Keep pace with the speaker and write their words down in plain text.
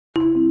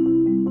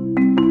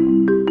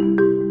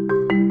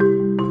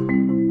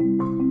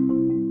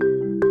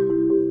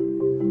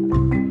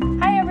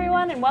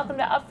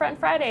Front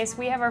Fridays.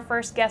 We have our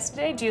first guest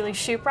today, Julie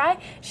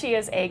Schopieray. She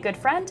is a good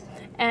friend,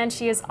 and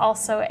she is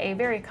also a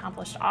very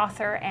accomplished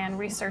author and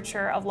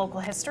researcher of local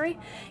history.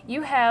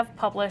 You have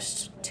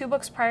published 2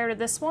 books prior to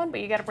this one, but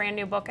you got a brand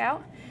new book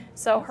out.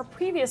 So her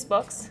previous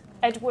books,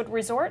 Edgewood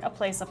Resort, A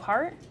Place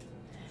Apart,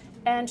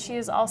 and she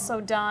has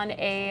also done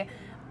a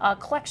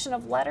collection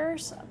of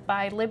letters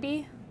by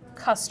Libby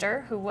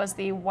Custer, who was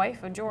the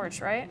wife of George,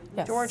 right?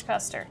 Yes. George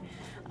Custer.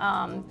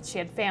 She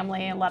had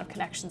family and a lot of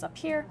connections up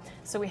here,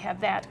 so we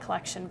have that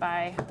collection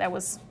that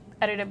was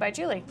edited by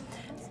Julie.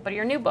 But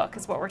your new book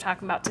is what we're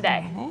talking about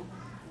today.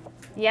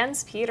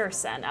 Jens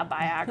Petersen, a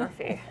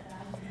biography.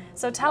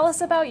 So tell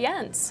us about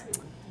Jens.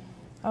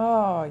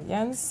 Oh,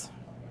 Jens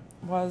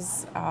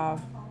was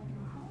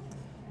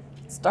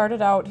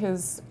started out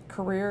his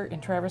career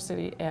in Traverse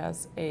City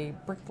as a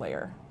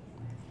bricklayer.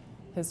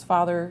 His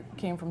father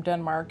came from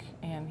Denmark,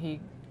 and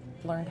he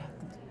learned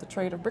the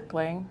trade of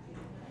bricklaying.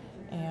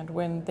 And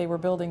when they were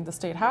building the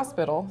state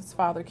hospital, his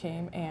father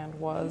came and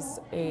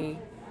was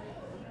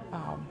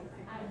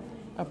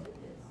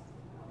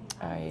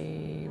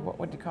what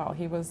would you call?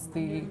 He was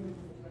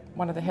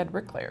one of the head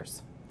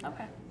bricklayers.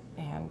 Okay.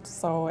 And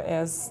so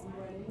as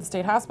the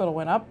state hospital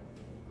went up,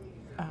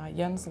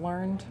 Jens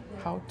learned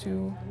how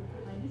to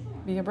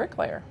be a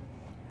bricklayer.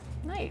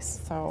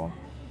 Nice. So,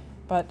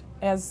 but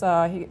as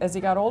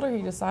he got older,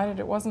 he decided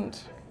it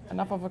wasn't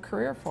enough of a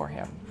career for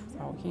him.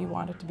 So he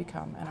wanted to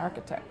become an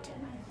architect.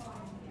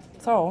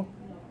 So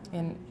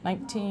in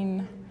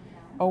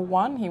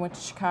 1901, he went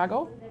to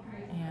Chicago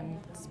and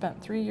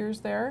spent 3 years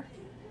there,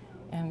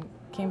 and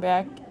came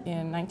back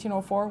in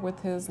 1904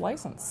 with his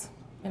license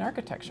in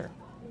architecture.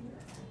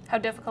 How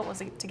difficult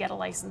was it to get a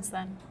license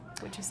then,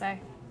 would you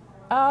say?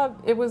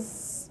 It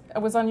was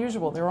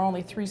unusual. There were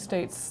only 3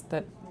 states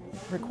that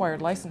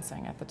required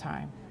licensing at the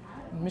time.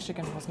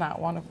 Michigan was not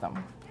one of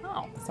them.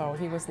 Oh. So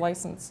he was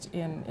licensed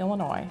in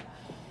Illinois.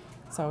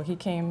 So he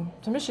came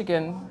to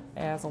Michigan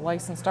as a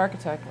licensed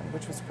architect,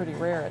 which was pretty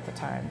rare at the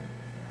time.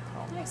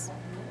 Nice.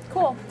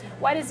 Cool.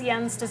 Why does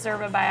Jens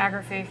deserve a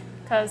biography?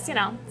 Because, you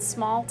know,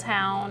 small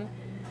town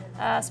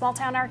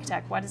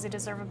architect. Why does he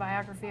deserve a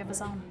biography of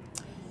his own?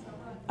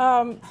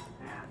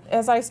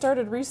 As I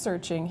started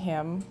researching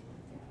him,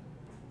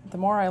 the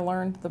more I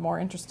learned, the more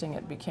interesting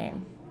it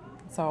became.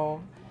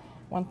 So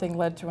one thing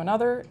led to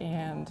another,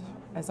 and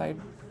as I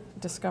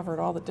discovered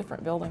all the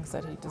different buildings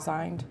that he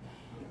designed,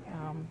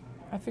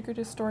 I figured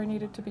his story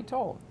needed to be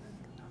told.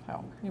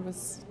 So he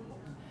was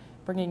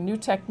bringing new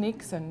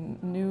techniques and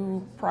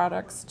new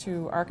products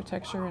to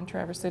architecture in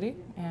Traverse City,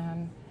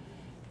 and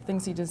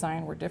things he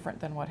designed were different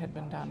than what had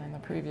been done in the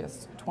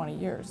previous 20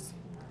 years.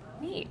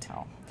 Neat.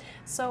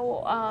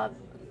 So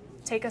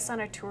take us on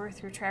a tour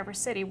through Traverse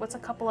City. What's a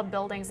couple of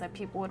buildings that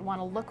people would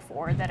want to look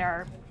for that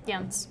are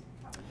Jens?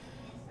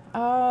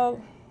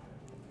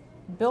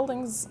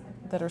 Buildings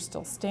that are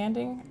still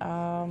standing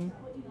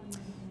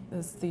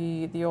is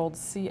the old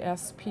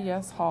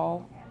CSPS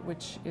Hall,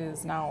 which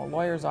is now a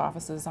lawyer's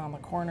offices on the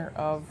corner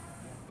of,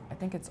 I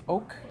think it's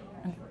Oak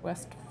and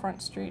West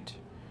Front Street.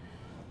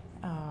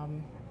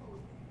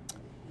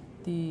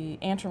 The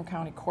Antrim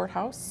County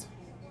Courthouse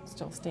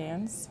still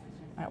stands.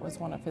 That was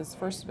one of his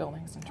first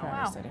buildings in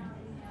Traverse City.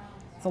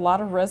 It's a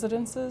lot of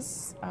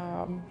residences.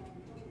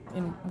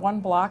 In one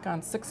block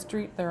on 6th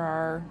Street, there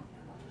are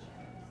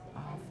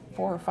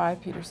 4 or 5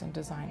 Petersen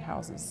designed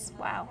houses.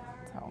 Wow.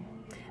 So.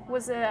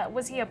 Was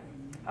he a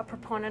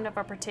proponent of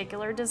a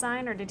particular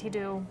design, or did he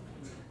do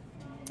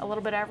a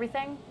little bit of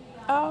everything?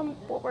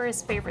 What were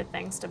his favorite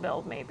things to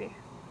build, maybe?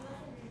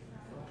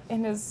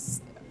 In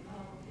his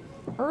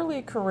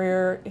early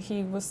career,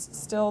 he was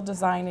still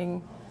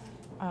designing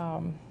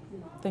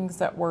things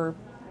that were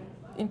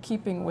in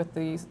keeping with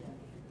the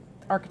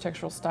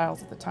architectural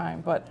styles at the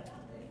time, but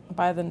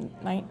by the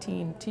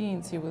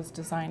 19-teens, he was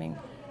designing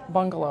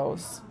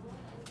bungalows,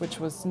 which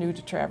was new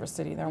to Traverse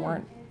City. There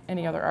weren't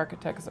any other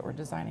architects that were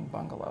designing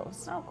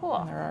bungalows. Oh, cool.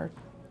 And there are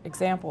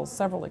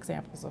several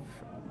examples of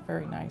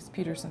very nice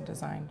Petersen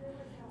designed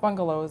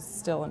bungalows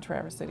still in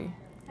Traverse City.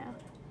 Yeah.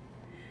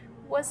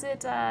 Was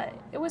it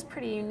was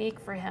pretty unique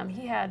for him.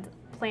 He had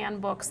plan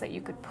books that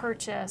you could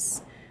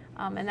purchase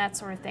and that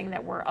sort of thing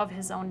that were of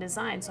his own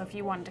design. So if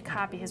you wanted to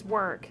copy his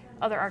work,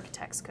 other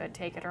architects could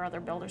take it or other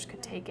builders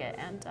could take it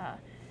and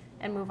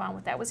move on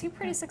with that. Was he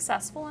pretty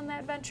successful in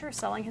that venture,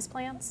 selling his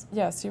plans?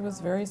 Yes, he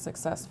was very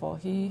successful.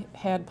 He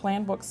had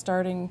plan books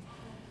starting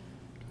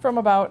from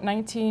about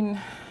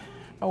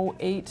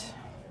 1908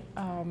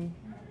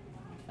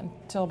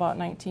 until about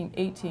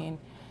 1918.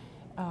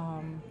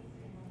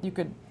 You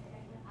could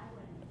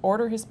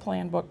order his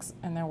plan books,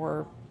 and there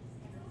were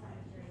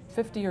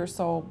 50 or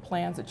so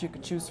plans that you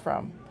could choose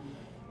from,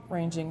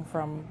 ranging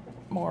from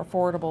more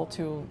affordable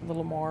to a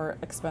little more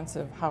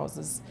expensive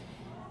houses.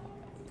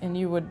 And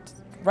you would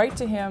write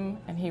to him,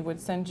 and he would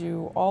send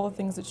you all the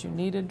things that you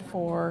needed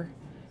for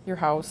your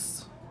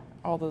house,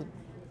 all the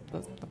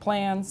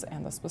plans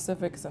and the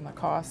specifics and the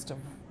cost of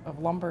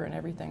lumber and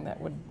everything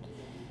that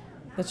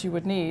you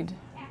would need.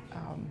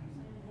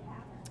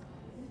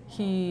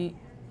 He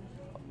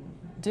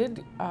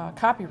did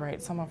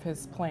copyright some of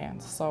his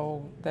plans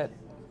so that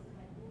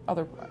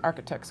other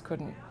architects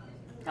couldn't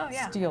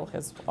steal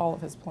all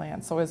of his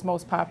plans. So his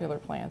most popular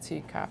plans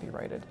he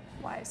copyrighted.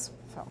 Wise.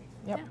 So,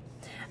 yep. Yeah.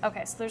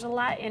 Okay, so there's a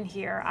lot in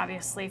here,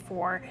 obviously,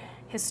 for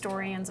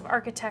historians of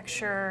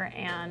architecture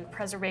and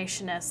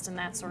preservationists and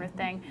that sort of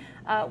thing.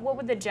 What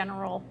would the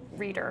general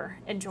reader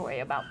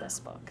enjoy about this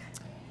book?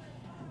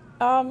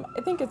 I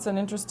think it's an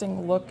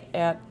interesting look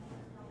at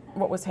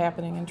what was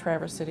happening in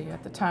Traverse City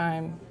at the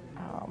time.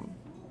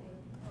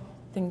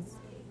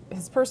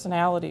 His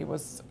personality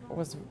was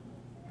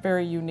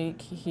very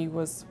unique. He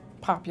was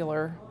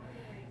popular.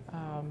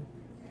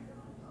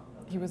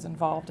 He was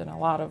involved in a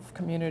lot of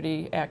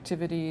community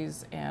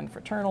activities and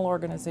fraternal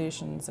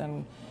organizations,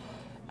 and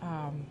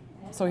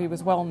so he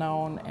was well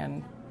known,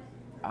 and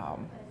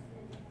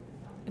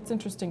it's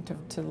interesting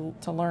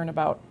to learn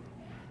about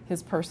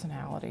his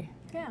personality.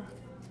 Yeah.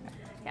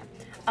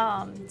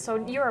 Yeah.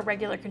 So you're a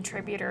regular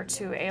contributor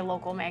to a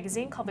local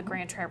magazine called the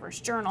Grand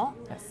Traverse Journal.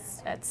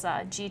 Yes. It's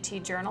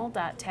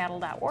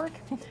gtjournal.tattle.org.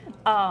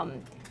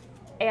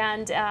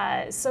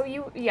 So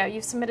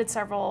you've submitted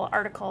several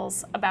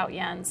articles about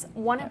Jens.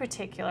 One in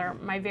particular,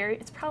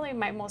 it's probably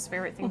my most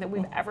favorite thing that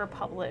we've ever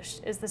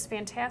published, is this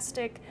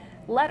fantastic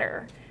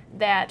letter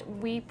that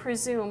we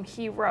presume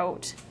he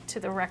wrote to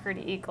the Record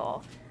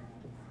Eagle.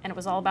 And it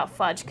was all about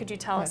fudge. Could you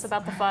tell us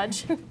about the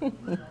fudge?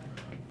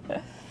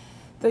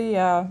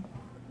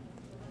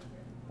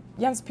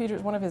 Jens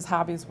Peters, one of his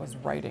hobbies was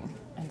writing.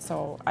 And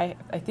so I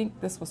think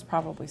this was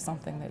probably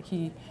something that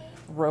he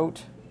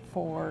wrote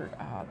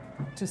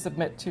to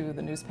submit to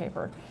the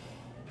newspaper.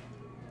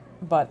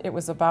 But it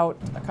was about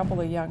a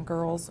couple of young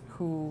girls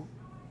who,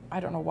 I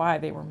don't know why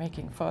they were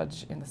making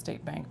fudge in the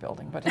State Bank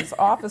building, but his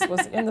office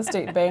was in the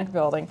State Bank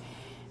building,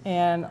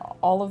 and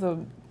all of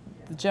the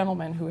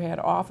gentlemen who had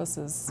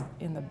offices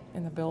in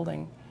the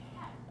building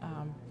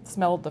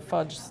smelled the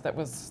fudge that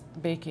was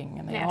baking,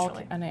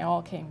 and they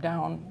all came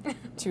down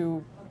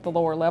to the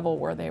lower level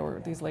where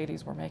these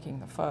ladies were making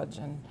the fudge,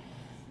 and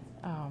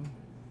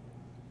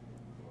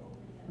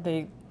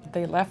they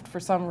left for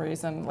some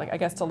reason, like I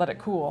guess to let it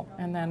cool,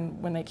 and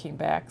then when they came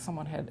back,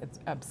 someone had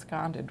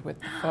absconded with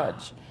the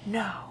fudge.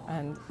 No.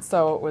 And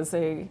so it was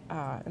a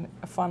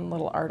fun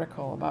little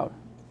article about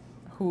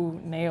who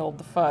nailed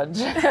the fudge.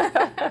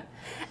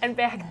 And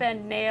back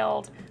then,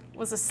 nailed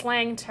was a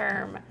slang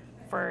term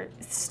for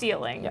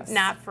stealing,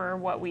 not for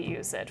what we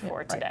use it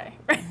for today.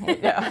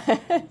 Yeah.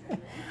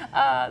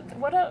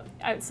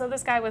 So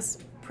this guy was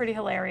pretty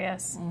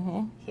hilarious.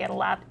 Mm-hmm. He had a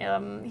lot.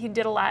 He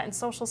did a lot in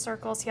social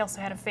circles. He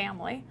also had a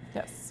family.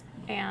 Yes.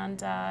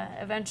 And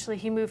eventually,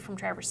 he moved from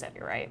Traverse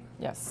City, right?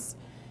 Yes.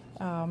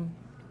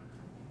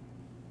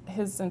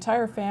 His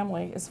entire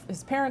family,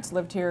 his parents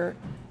lived here,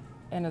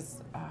 and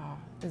his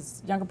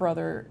younger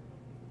brother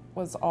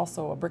was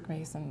also a brick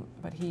mason,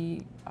 but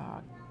he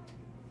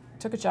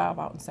took a job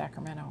out in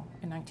Sacramento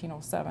in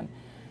 1907.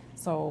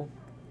 So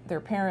their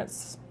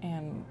parents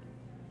and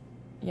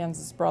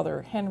Jens's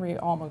brother Henry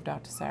all moved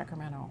out to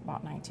Sacramento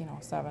about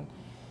 1907.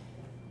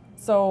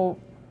 So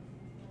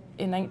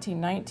in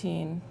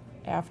 1919,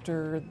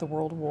 after the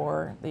World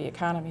War, the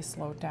economy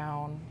slowed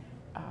down.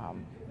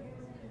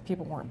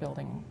 People weren't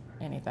building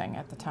anything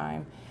at the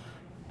time.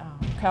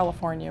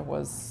 California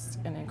was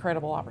an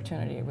incredible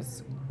opportunity. It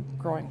was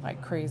growing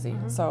like crazy.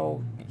 Mm-hmm.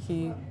 So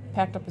he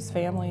packed up his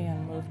family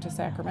and moved to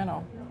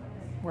Sacramento,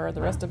 where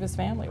the rest of his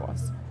family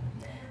was.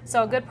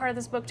 So a good part of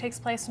this book takes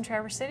place in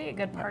Traverse City, a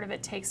good part of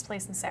it takes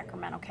place in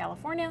Sacramento,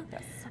 California.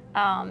 Yes.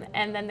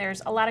 And then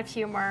there's a lot of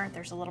humor,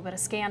 there's a little bit of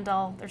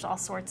scandal, there's all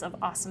sorts of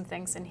awesome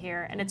things in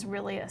here, and it's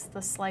really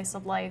the slice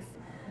of life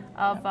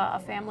of a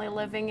family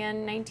living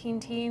in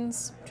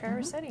 19-teens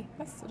Traverse Mm-hmm. City.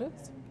 Yes, it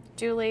is.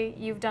 Julie,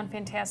 you've done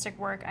fantastic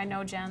work. I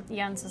know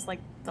Jens is like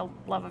the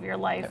love of your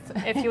life.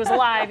 If he was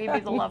alive, he'd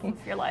be the love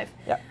of your life.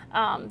 Yep.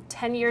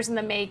 10 years in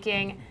the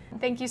making.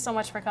 Thank you so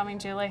much for coming,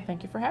 Julie.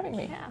 Thank you for having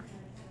me. Yeah.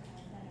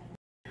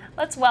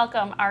 Let's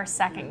welcome our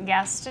second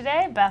guest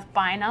today, Beth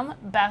Bynum.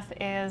 Beth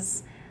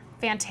is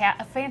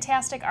a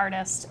fantastic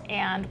artist,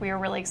 and we are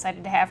really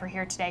excited to have her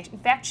here today. In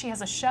fact, she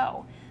has a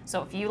show.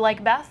 So if you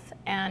like Beth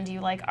and you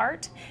like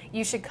art,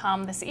 you should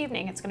come this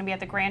evening. It's going to be at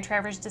the Grand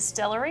Traverse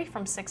Distillery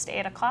from 6 to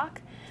 8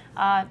 o'clock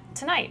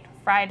tonight,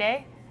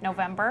 Friday,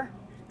 November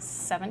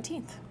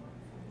 17th.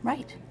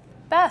 Right.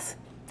 Beth,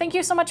 thank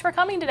you so much for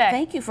coming today.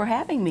 Thank you for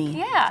having me.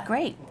 Yeah.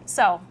 Great.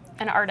 So,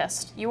 an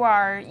artist. You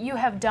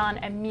have done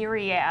a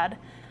myriad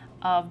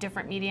of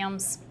different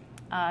mediums.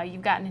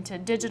 You've gotten into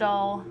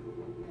digital,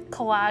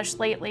 collage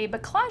lately,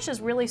 but collage is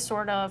really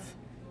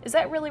is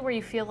that really where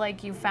you feel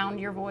like you found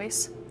your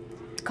voice?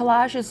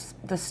 Collage is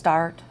the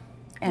start,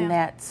 and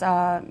that's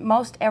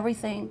most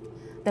everything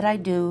that I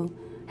do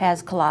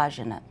has collage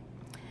in it.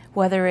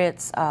 Whether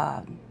it's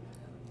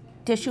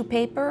tissue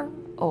paper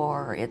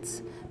or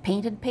it's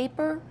painted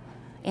paper,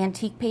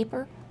 antique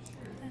paper,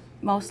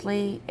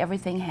 mostly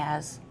everything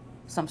has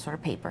some sort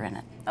of paper in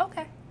it.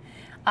 Okay.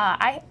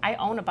 I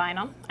own a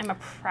Bynum. I'm a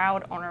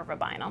proud owner of a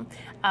Bynum.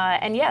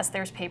 And yes,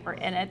 there's paper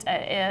in it.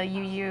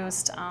 You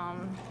used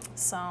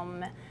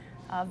some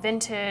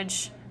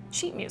vintage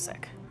sheet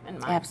music in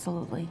mine.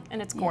 Absolutely.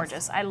 And it's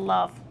gorgeous. Yes. I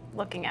love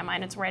looking at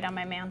mine. It's right on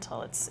my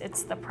mantle. It's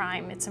in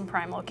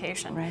prime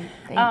location. Right.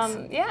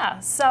 Thanks. Yeah.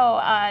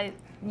 So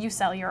you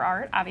sell your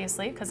art,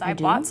 obviously, because I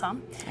bought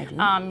some. I do.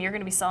 You're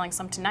going to be selling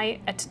some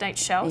tonight at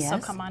tonight's show. Yes. So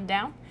come on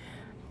down.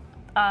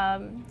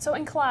 So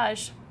in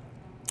collage,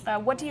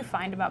 what do you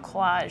find about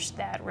collage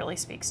that really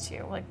speaks to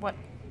you? Like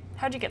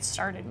how'd you get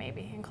started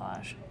maybe in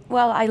collage?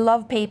 Well, I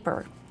love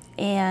paper,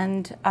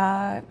 and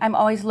I'm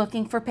always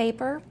looking for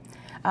paper.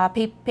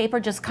 Paper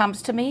just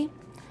comes to me.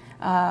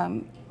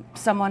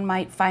 Someone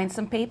might find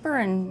some paper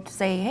and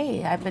say,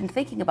 hey, I've been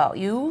thinking about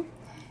you,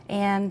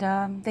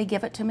 and they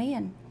give it to me,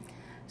 and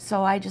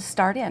so I just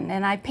start in.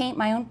 And I paint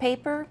my own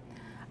paper,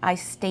 I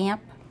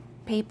stamp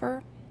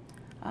paper,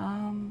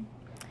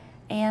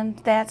 and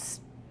that's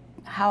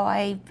how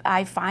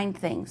I find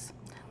things.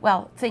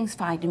 Well, things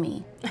find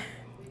me.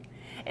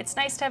 It's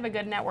nice to have a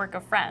good network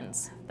of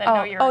friends that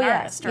know you're an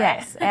artist, right?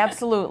 Yes,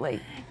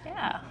 absolutely.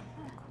 Yeah,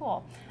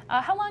 cool.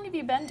 How long have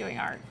you been doing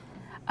art?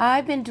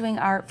 I've been doing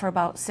art for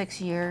about 6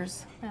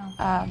 years,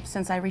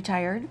 since I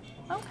retired.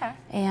 Okay.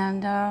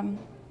 And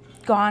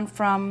gone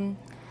from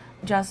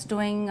just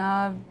doing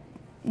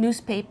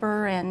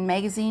newspaper and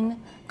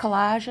magazine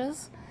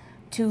collages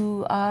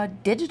to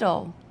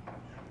digital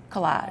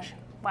collage.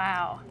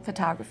 Wow.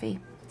 Photography.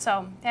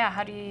 So, yeah,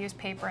 how do you use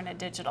paper in a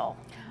digital?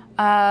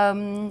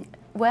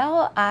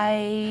 Well,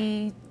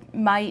 I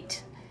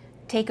might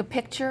take a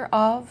picture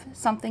of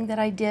something that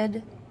I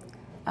did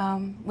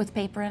with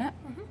paper in it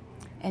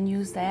and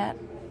use that.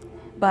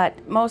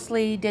 But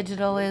mostly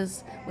digital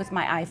is with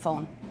my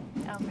iPhone.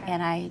 Okay.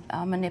 And I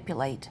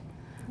manipulate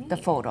the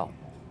photo.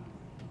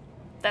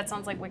 That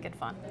sounds like wicked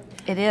fun.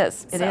 It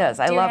is. It is.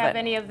 I love it. Do you have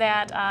any of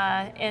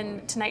that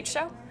in tonight's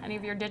show? Any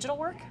of your digital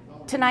work?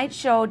 Tonight's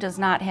show does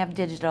not have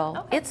digital.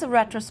 Okay. It's a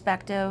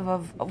retrospective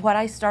of what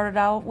I started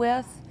out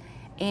with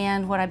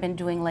and what I've been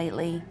doing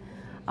lately.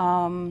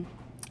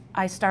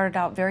 I started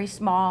out very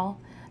small.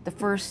 The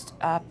first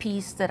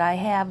piece that I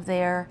have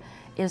there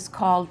is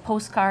called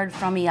Postcard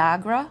from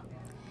Iagra,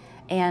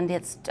 and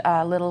it's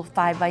a little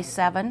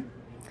 5x7,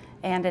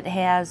 and it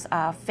has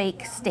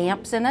fake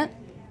stamps in it.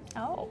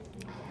 Oh.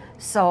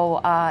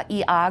 So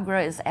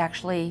Iagra is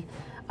actually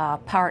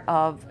part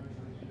of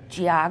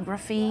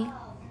geography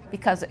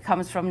because it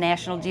comes from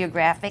National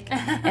Geographic,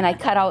 and I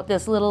cut out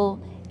this little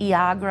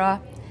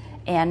Iagra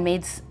and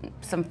made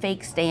some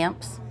fake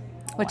stamps,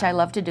 which I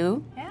love to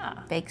do.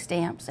 Yeah. Fake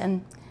stamps,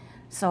 and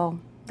so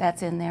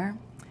that's in there.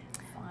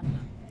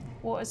 Fun.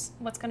 What's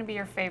going to be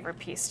your favorite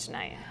piece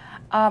tonight?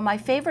 My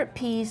favorite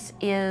piece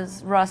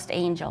is Rust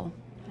Angel,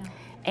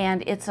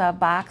 and it's a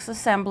box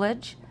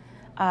assemblage.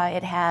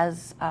 It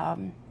has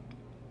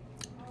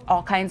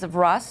all kinds of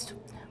rust,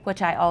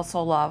 which I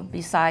also love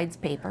besides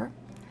paper.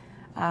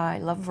 I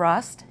love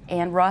rust,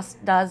 and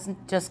rust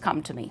doesn't just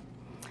come to me.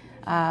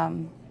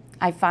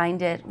 I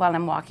find it while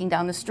I'm walking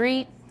down the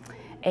street,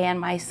 and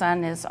my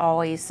son is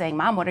always saying,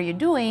 Mom, what are you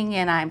doing?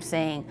 And I'm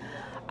saying,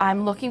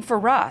 I'm looking for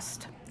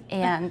rust.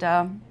 And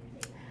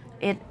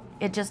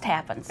it just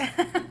happens.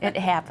 It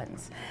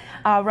happens.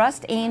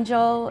 Rust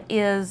Angel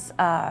is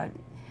a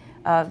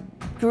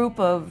group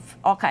of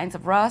all kinds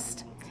of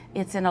rust.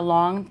 It's in a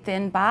long,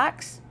 thin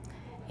box,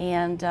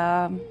 and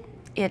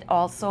it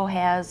also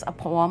has a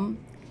poem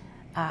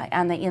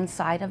on the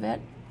inside of it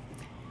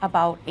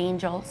about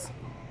angels.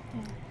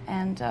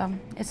 And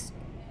it's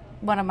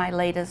one of my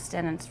latest,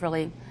 and it's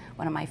really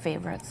one of my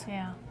favorites.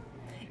 Yeah.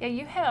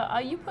 Yeah,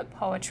 you put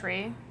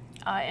poetry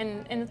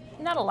in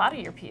not a lot of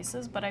your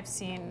pieces, but I've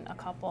seen a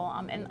couple.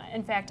 And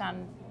in fact,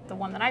 on the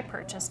one that I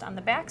purchased, on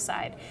the back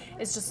side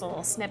is just a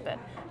little snippet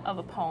of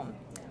a poem.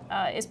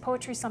 Is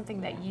poetry something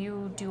that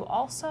you do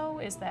also?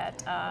 Is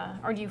that,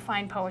 or do you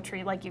find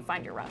poetry like you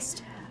find your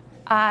rust?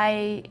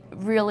 I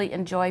really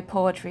enjoy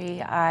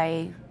poetry.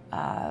 I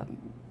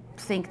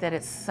think that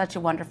it's such a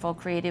wonderful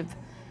creative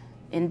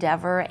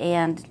endeavor,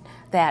 and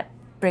that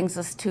brings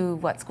us to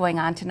what's going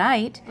on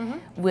tonight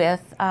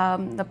with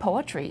the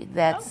poetry.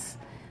 That's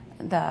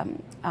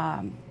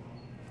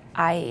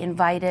I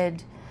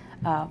invited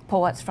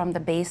poets from the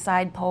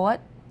Bayside Poet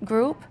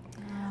Group,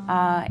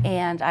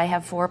 and I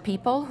have 4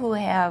 people who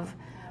have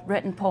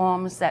written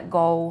poems that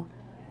go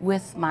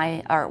with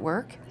my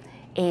artwork,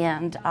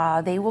 and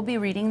they will be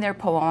reading their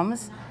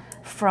poems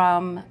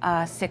from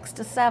 6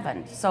 to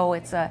 7. So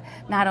it's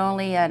not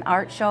only an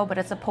art show, but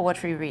it's a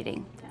poetry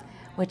reading,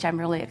 which I'm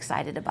really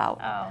excited about.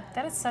 Oh,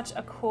 that is such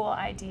a cool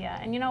idea.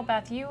 And you know,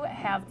 Beth, you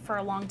have for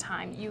a long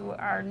time, you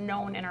are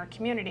known in our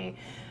community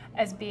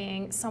as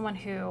being someone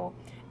who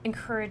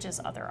encourages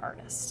other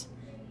artists.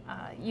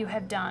 You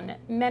have done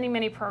many,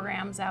 many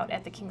programs out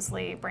at the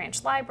Kingsley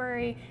Branch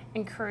Library,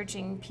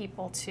 encouraging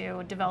people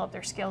to develop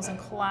their skills in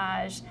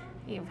collage.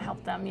 You've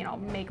helped them,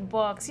 make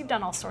books. You've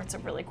done all sorts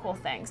of really cool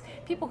things.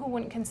 People who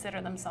wouldn't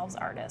consider themselves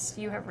artists,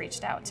 you have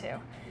reached out to.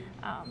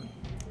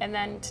 And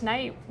then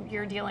tonight,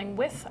 you're dealing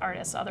with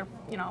artists, other,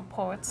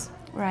 poets.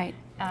 Right.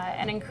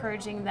 And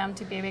encouraging them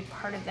to be a big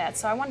part of that.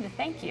 So I wanted to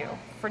thank you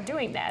for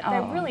doing that.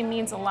 That really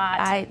means a lot.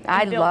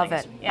 I love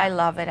it. Yeah. I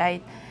love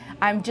it.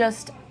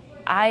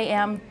 I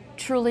am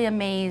truly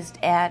amazed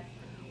at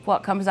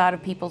what comes out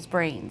of people's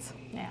brains.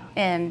 Yeah.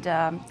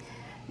 And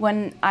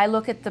when I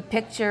look at the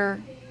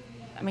picture,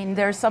 I mean,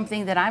 there's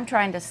something that I'm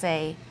trying to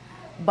say,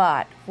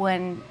 but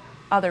when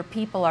other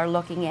people are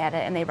looking at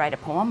it and they write a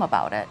poem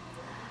about it,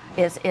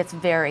 it's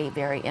very,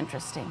 very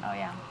interesting. Oh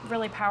yeah,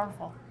 really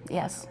powerful.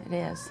 Yes, it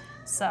is.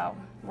 So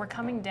we're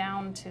coming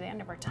down to the end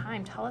of our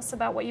time. Tell us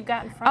about what you've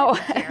got in front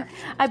of you here.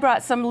 I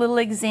brought some little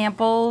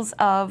examples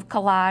of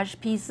collage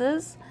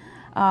pieces,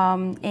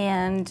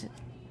 and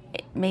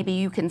maybe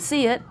you can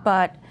see it,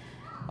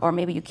 or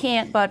maybe you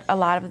can't, but a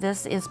lot of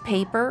this is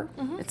paper.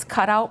 It's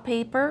cutout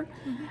paper.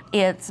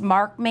 It's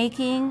mark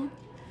making.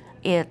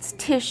 It's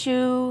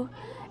tissue.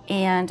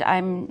 And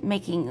I'm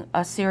making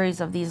a series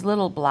of these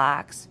little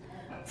blocks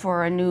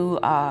for a new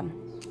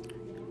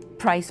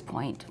price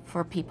point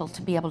for people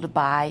to be able to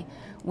buy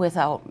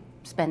without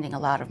spending a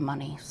lot of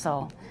money.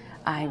 So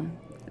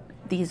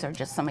these are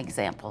just some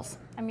examples.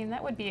 I mean,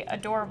 that would be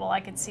adorable. I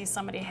could see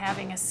somebody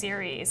having a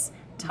series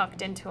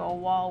tucked into a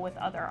wall with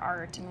other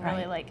art and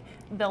really like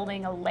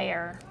building a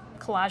layer,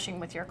 collaging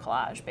with your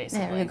collage,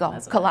 basically. There you go,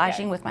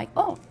 collaging with my,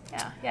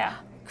 yeah.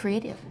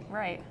 Creative.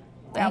 Right.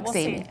 Thanks, we'll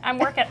Amy. See.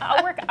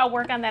 I'll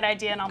work on that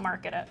idea and I'll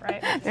market it,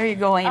 right? There you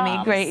go,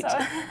 Amy, great.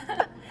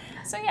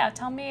 So yeah,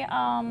 tell me,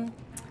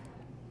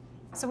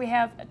 so we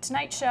have a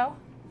Tonight Show.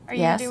 Are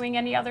you Yes. doing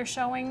any other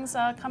showings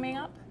coming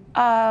up?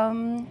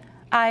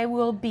 I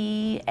will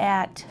be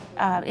at,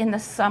 in the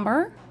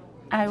summer,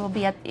 I will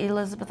be at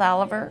Elizabeth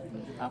Oliver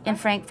in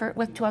Frankfurt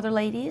with 2 other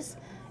ladies.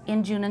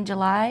 In June and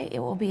July, it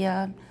will be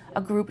a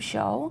group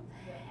show.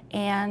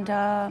 And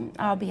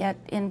I'll be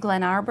in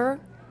Glen Arbor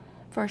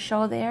for a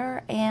show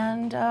there.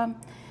 And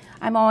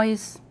I'm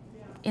always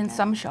in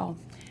some show.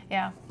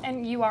 Yeah,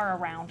 and you are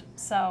around,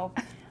 so,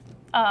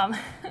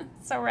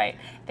 so right.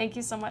 Thank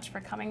you so much for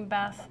coming,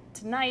 Beth.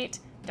 Tonight,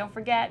 don't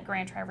forget,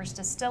 Grand Traverse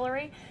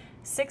Distillery,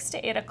 6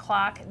 to 8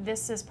 o'clock.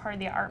 This is part of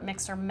the Art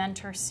Mixer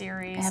Mentor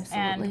Series.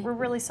 Absolutely. And we're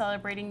really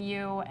celebrating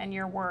you and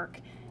your work,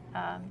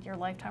 your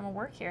lifetime of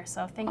work here.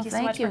 So thank you so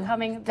thank much you. for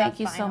coming, Beth Thank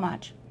you so Bynum.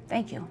 much.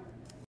 Thank you.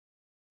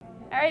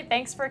 All right,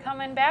 thanks for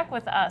coming back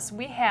with us.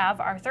 We have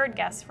our third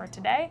guest for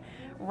today,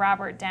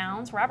 Robert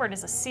Downs. Robert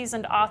is a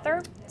seasoned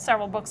author,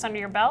 several books under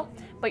your belt,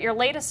 but your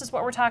latest is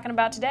what we're talking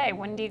about today,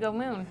 Wendigo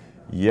Moon.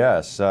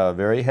 Yes,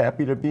 very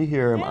happy to be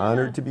here. I'm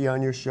honored to be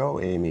on your show,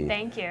 Amy.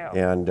 Thank you.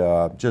 And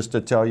just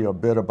to tell you a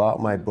bit about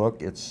my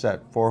book, it's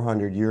set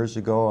 400 years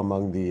ago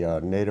among the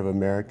Native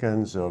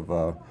Americans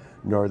of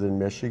northern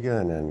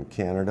Michigan and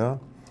Canada.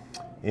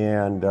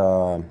 And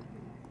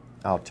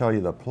I'll tell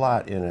you the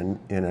plot in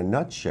a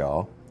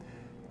nutshell.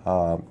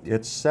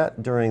 It's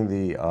set during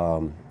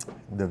the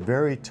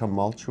very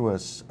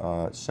tumultuous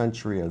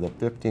century of the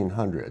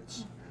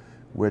 1500s,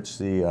 which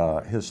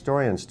the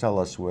historians tell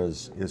us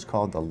is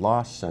called the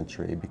lost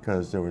century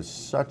because there was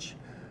such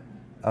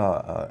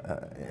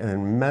an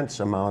immense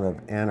amount of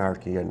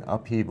anarchy and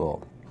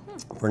upheaval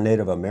for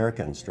Native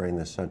Americans during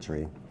this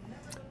century.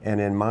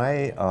 And in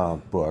my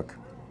book,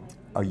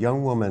 a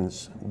young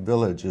woman's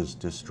village is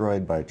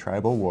destroyed by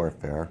tribal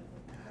warfare.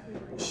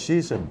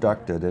 She's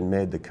abducted and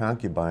made the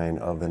concubine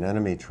of an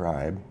enemy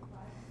tribe,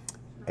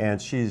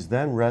 and she's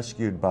then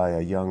rescued by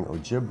a young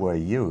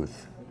Ojibwe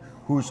youth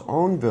whose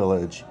own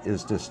village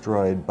is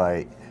destroyed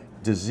by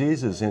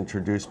diseases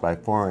introduced by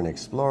foreign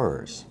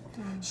explorers.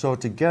 So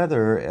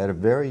together, at a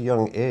very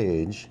young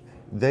age,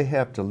 they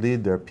have to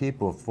lead their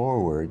people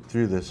forward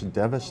through this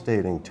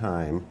devastating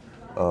time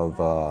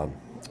of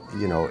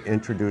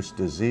introduced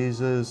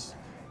diseases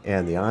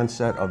and the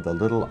onset of the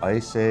Little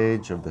Ice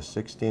Age of the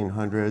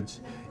 1600s.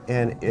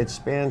 And it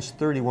spans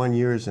 31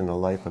 years in the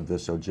life of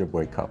this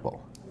Ojibwe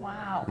couple.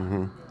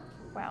 Wow.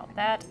 Wow,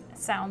 that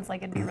sounds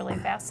like it'd be really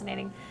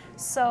fascinating.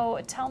 So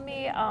tell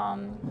me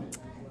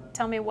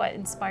what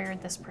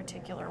inspired this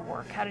particular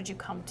work. How did you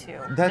come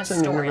to That's this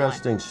an storyline?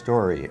 interesting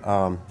story.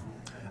 I'm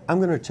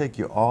going to take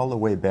you all the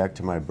way back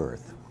to my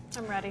birth.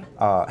 I'm ready.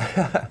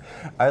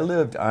 I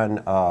lived on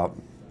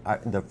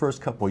the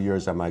first couple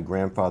years on my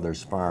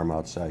grandfather's farm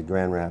outside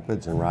Grand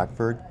Rapids in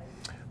Rockford.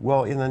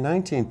 Well, in the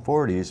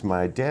 1940s,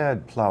 my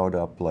dad plowed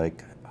up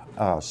like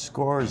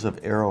scores of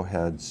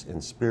arrowheads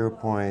and spear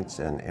points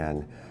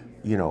and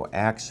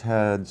axe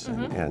heads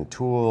and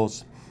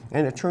tools.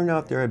 And it turned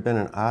out there had been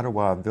an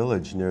Ottawa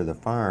village near the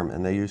farm,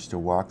 and they used to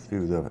walk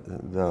through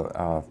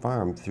the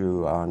farm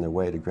on their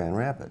way to Grand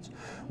Rapids.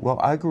 Well,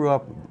 I grew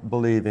up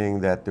believing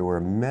that there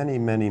were many,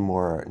 many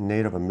more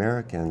Native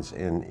Americans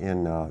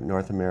in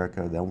North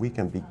America than we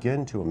can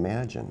begin to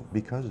imagine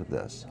because of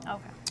this. Okay.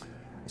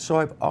 So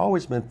I've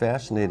always been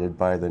fascinated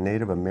by the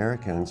Native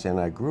Americans, and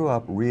I grew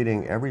up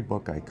reading every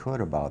book I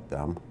could about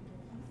them.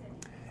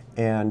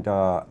 And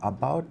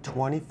about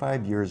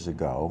 25 years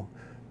ago,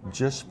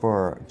 just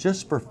for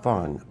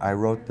fun, I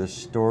wrote this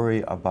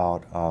story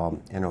about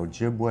an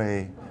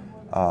Ojibwe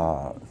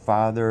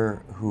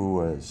father who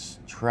was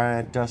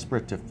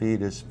desperate to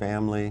feed his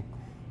family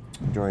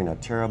during a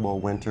terrible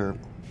winter,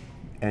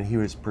 and he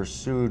was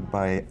pursued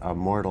by a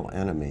mortal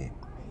enemy.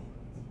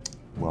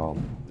 Well,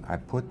 I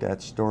put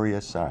that story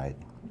aside,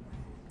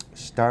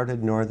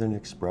 started Northern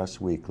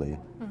Express Weekly,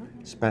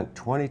 spent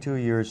 22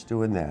 years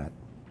doing that.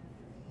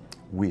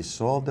 We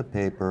sold the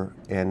paper,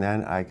 and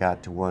then I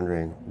got to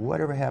wondering,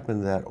 whatever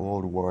happened to that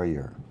old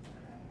warrior?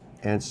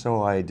 And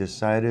so I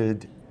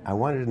decided I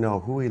wanted to know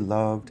who he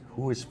loved,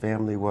 who his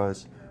family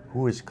was,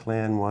 who his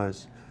clan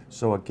was.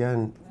 So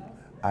again,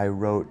 I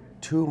wrote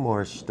 2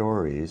 more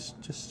stories,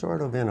 just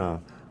sort of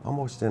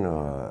almost in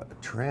a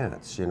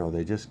trance, you know,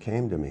 they just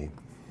came to me.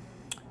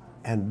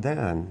 And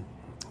then,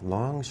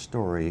 long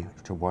story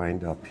to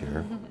wind up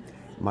here,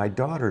 my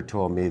daughter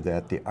told me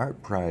that the art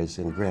prize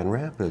in Grand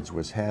Rapids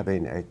was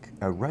having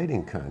a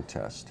writing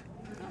contest.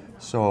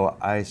 So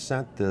I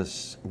sent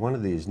one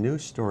of these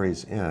news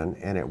stories in,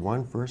 and it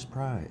won first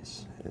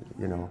prize,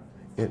 you know,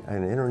 in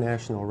an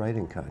international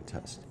writing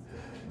contest.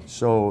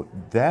 So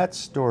that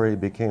story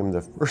became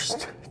the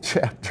first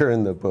chapter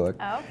in the book,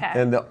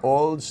 and the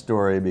old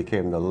story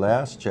became the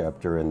last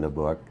chapter in the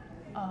book.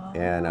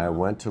 And I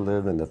went to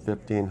live in the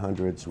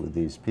 1500s with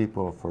these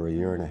people for a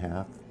year and a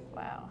half.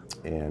 Wow.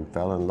 And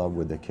fell in love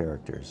with the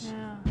characters.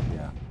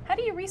 Yeah. How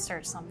do you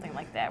research something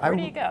like that? Where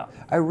do you go?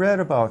 I read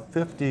about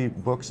 50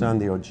 books on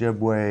the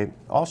Ojibwe,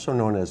 also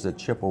known as the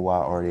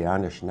Chippewa or the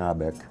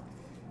Anishinaabe,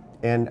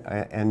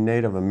 and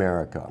Native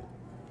America.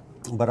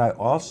 But I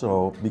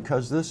also,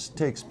 because this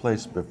takes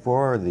place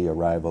before the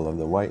arrival of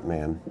the white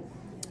man,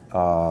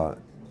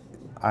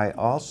 I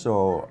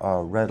also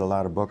read a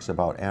lot of books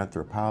about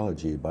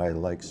anthropology by the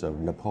likes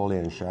of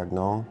Napoleon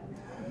Chagnon,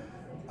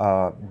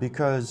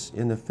 because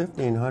in the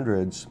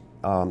 1500s,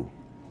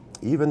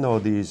 even though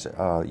these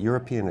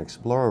European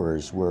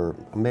explorers were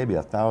maybe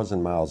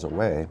 1,000 miles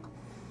away,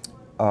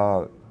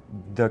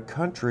 the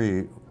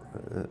country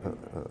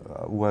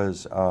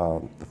was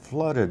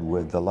flooded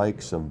with the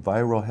likes of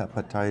viral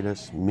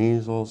hepatitis,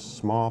 measles,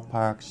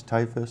 smallpox,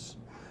 typhus,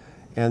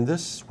 and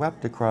this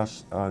swept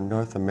across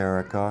North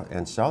America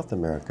and South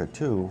America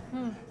too.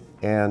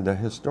 And the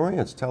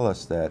historians tell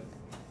us that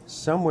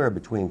somewhere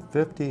between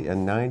 50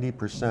 and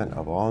 90%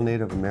 of all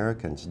Native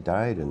Americans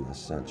died in this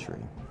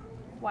century.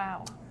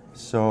 Wow.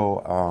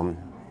 So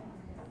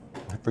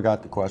I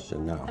forgot the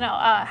question now. No,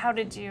 how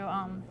did you,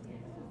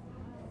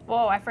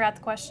 whoa, I forgot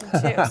the question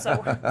too.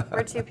 So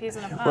we're 2 peas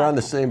in a pod. We're on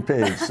the same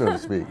page, so to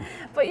speak.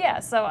 But yeah,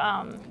 so,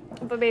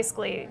 but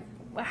basically,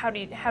 how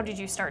did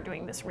you start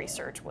doing this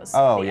research was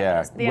well,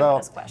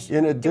 this question.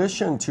 In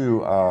addition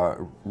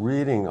to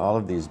reading all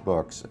of these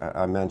books,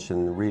 I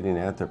mentioned reading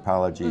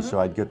anthropology, so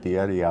I'd get the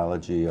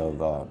etiology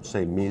of,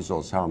 say,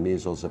 measles, how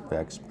measles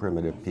affects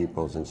primitive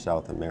peoples in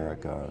South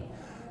America.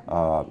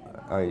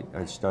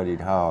 I studied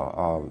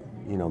how,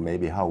 you know,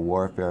 maybe how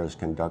warfare is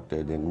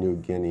conducted in New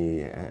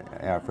Guinea,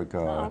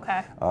 Africa,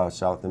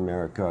 South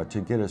America,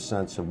 to get a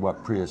sense of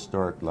what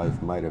prehistoric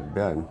life might have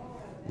been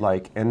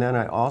like. And then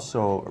I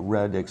also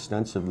read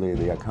extensively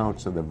the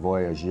accounts of the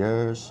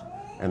voyageurs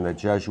and the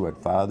Jesuit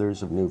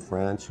fathers of New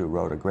France, who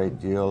wrote a great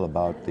deal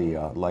about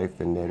the life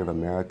in Native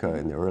America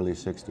in the early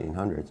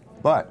 1600s.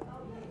 But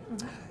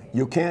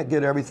you can't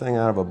get everything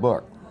out of a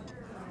book.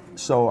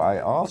 So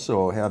I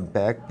also have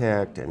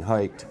backpacked and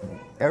hiked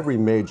every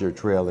major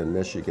trail in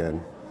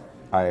Michigan.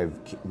 I've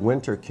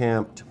winter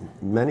camped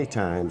many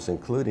times,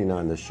 including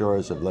on the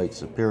shores of Lake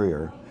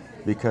Superior,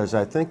 because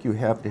I think you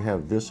have to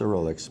have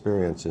visceral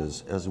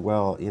experiences as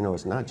well. You know,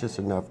 it's not just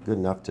good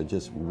enough to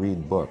just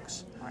read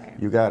books. Right.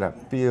 You got to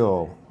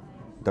feel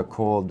the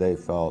cold they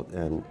felt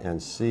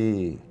and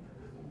see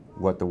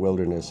what the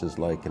wilderness is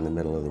like in the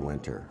middle of the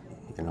winter.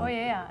 You know? Oh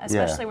yeah,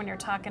 especially when you're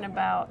talking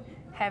about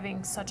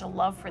having such a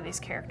love for these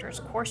characters.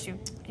 Of course, you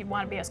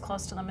want to be as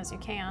close to them as you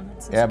can.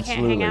 And since you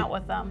can't hang out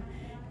with them,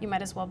 you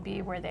might as well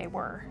be where they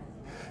were.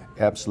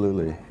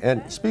 Absolutely.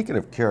 And speaking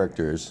of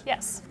characters,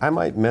 yes, I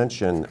might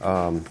mention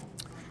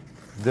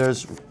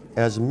there's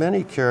as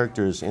many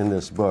characters in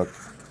this book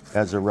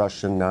as a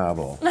Russian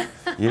novel.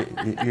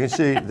 you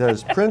see,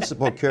 there's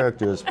principal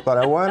characters, but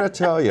I want to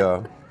tell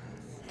you,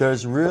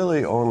 there's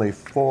really only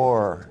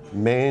 4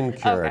 main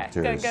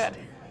characters. Okay, good.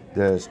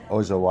 There's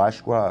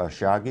Ozawashwa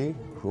Ashagi,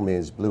 who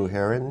means blue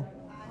heron.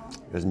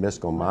 There's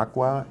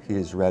Miskomakwa,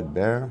 he's red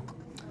bear.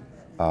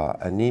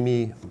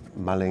 Animi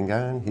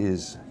Malingan,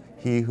 he's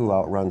he who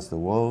outruns the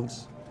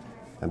wolves.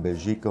 And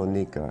Bejiko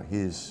Nika,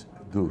 he's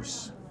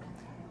goose.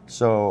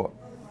 So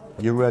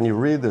when you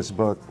read this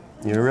book,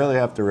 you really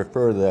have to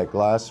refer to that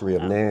glossary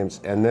of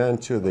names and then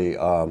to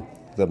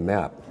the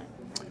map,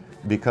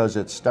 because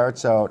it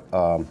starts out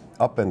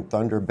up in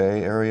Thunder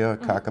Bay area,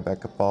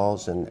 Kakabeka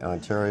Falls in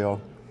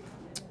Ontario,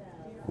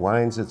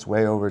 winds its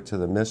way over to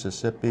the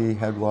Mississippi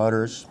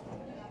headwaters,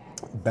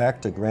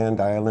 back to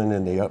Grand Island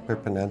in the Upper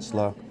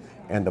Peninsula,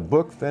 and the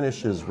book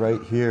finishes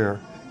right here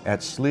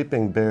at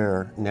Sleeping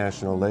Bear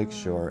National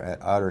Lakeshore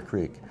at Otter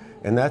Creek.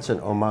 And that's an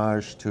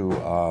homage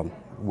to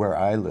where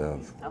I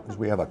live, because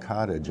we have a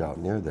cottage out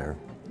near there.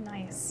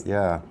 Nice.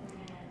 Yeah.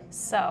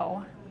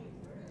 So,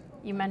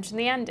 you mentioned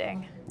the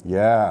ending.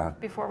 Yeah.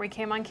 Before we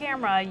came on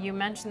camera, you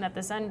mentioned that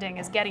this ending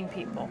is getting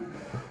people.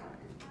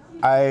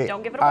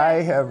 Don't give it away.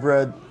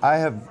 I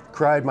have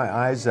cried my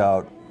eyes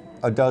out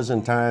a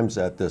dozen times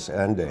at this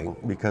ending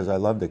because I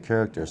love the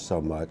characters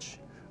so much.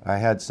 I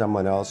had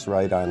someone else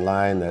write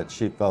online that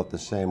she felt the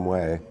same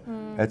way.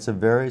 It's a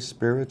very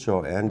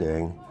spiritual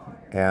ending,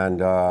 and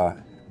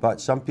but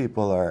some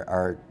people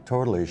are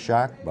totally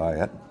shocked by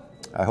it.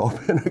 I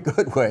hope in a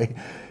good way,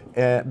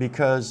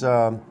 because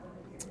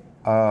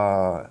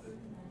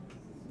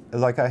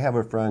like I have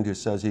a friend who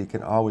says he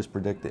can always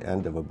predict the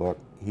end of a book.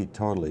 He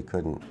totally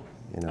couldn't.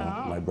 You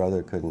know, my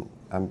brother couldn't.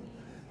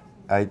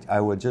 I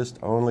would just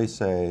only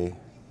say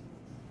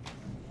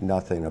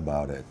nothing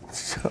about it.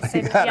 So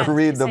you gotta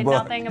read the book.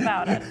 Say nothing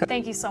about it.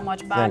 Thank you so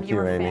much, Bob. Thank you,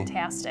 were Amy.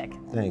 fantastic.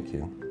 Thank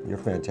you. You're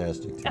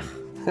fantastic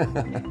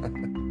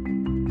too.